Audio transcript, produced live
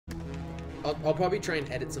I'll probably try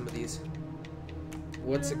and edit some of these.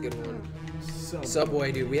 What's a good one?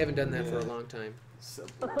 Subway, dude. We haven't done that for a long time.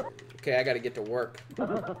 Subway. Okay, I gotta get to work.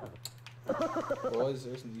 Boys,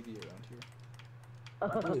 there's an EV around here.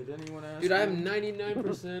 Did anyone ask? Dude, I have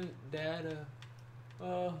 99% data.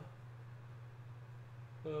 I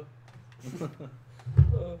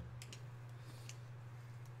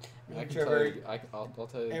can tell you, I'll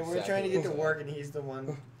tell you. And we're trying to get to work, and he's the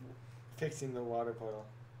one fixing the water puddle.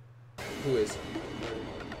 Who is?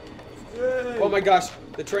 Yay. Oh my gosh,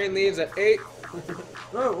 the train leaves at 8.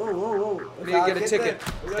 Whoa. I need to get a ticket.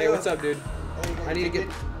 Hey, what's up, dude? I need to get.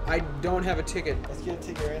 I don't have a ticket. Let's get a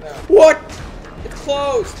ticket right now. What? It's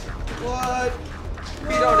closed. What?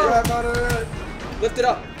 Feet on it. Lift it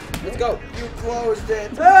up. Let's go. You closed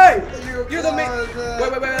it. Hey! You're the main. Wait.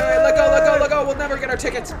 Let go. We'll never get our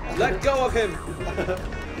tickets. Let go of him.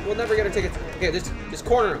 We'll never get our tickets. Okay, just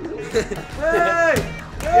corner him. Hey!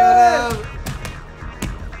 Get him!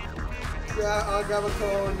 Yeah, I'll grab a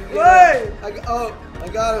cone. Wait! I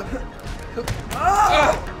got him.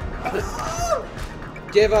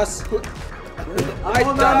 Give us. I'm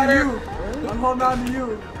holding on to you. I'm holding on to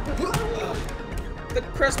you. The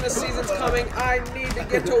Christmas season's coming. I need to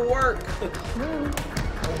get to work. For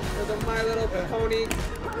the My Little Pony.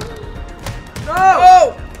 No!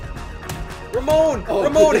 Oh! Ramon!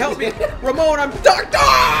 Ramon, help me! Ramon, I'm stuck!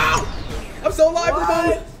 Oh! I'm still alive,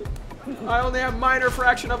 Ramon! I only have minor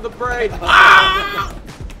fraction of the brain. Ah!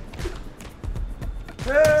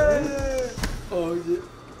 Hey! Oh shit!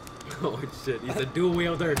 Oh shit! He's a dual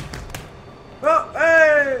wielder. Oh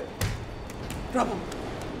hey! Drop him!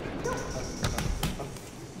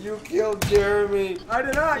 You killed Jeremy. I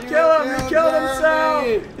did not kill him. He killed himself.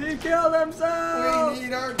 He killed himself. We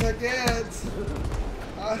need our tickets.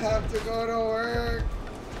 I have to go to work.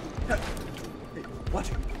 Hey, watch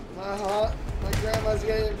it. My grandma's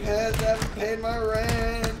getting pissed. I haven't paid my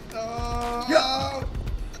rent. Oh. Yeah.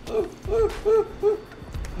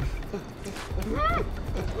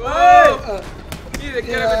 Whoa! You need to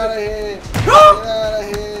Get out of here. Get No! out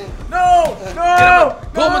of here. No! No!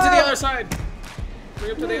 Pull him to the other side.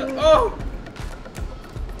 Bring him to the other. Oh!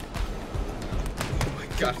 Oh my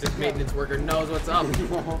gosh, this maintenance worker knows what's up.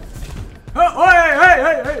 Oh,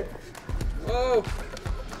 hey! Oh!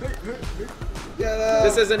 Get out.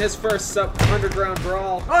 This isn't his first underground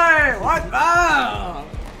brawl. Hey! What? Ah!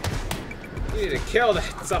 You need to kill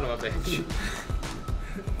that son of a bitch.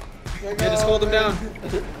 Yeah, just hold him down.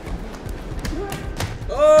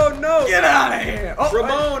 Oh no! Get out of here! Oh,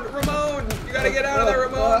 Ramon! You gotta get out of there,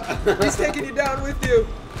 Ramon! He's taking you down with you!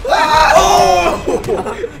 Oh!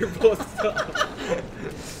 You're both stuck.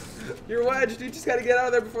 You're wedged, you just gotta get out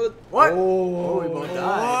of there before the... What? Oh, we both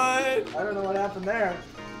died. I don't know what happened there.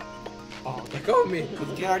 Oh, let go of me.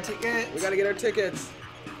 Get our tickets. We gotta get our tickets.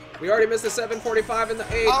 We already missed the 7:45 and the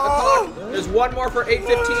 8 Oh! o'clock. There's one more for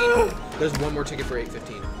 8:15. There's one more ticket for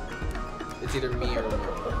 8:15. It's either me or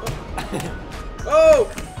Ramon. Oh!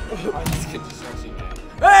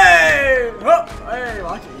 Hey! Oh, hey,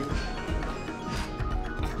 watch it, you.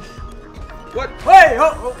 What? Hey!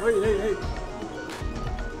 Oh, wait, hey.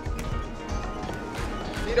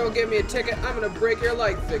 If you don't give me a ticket, I'm gonna break your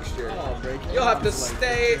light fixture. You'll have to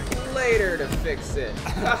stay later to fix it.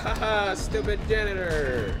 Ha ha ha, stupid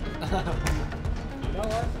janitor. You know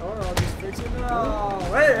what? Or I'll just fix it now.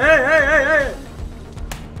 Hey!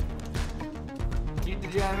 Keep the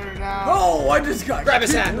janitor down. Oh, I just got Grab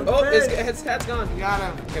his hat. kicked in the Oh, his face. hat's gone. We got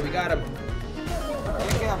him. Okay, we got him.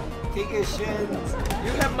 Kick him. Kick his shins.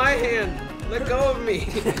 You have my hand. Let go of me.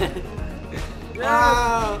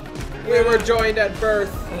 Ah! We were joined at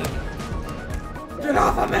birth. Get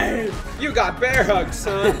off of me! You got bear hugs,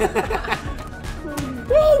 son.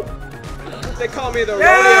 Woo! They call me the rodeo.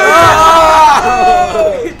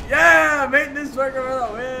 Oh! Yeah! Maintenance worker for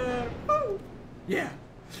the win! Woo! Yeah.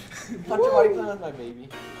 Punch your body on my baby.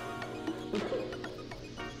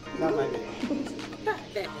 Not my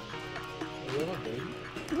baby.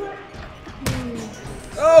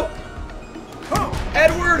 Oh!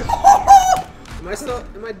 Edward!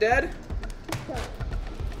 Am I dead?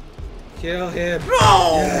 Kill him.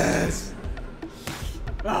 No! Yes!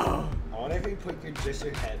 Oh. I wonder if you put just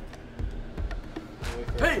your head.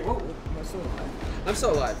 Hey, whoa, am I still alive? I'm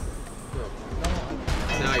still alive. No.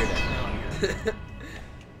 Now you're dead.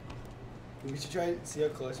 We should try and see how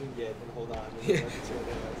close we can get and hold on. Yeah.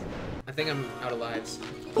 I think I'm out of lives.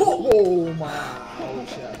 Oh my! Oh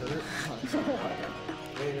shit, I hurt.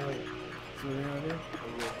 Wait.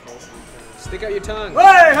 Stick out your tongue.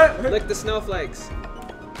 Hey! Lick the snowflakes.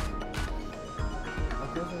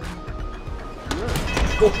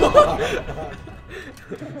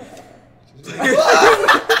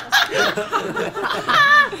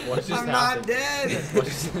 What just I'm happened? not dead. What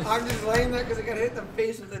just- I'm just laying there because I got hit in the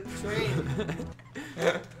face with a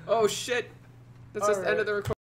train. Oh shit! That's just the end of the recording.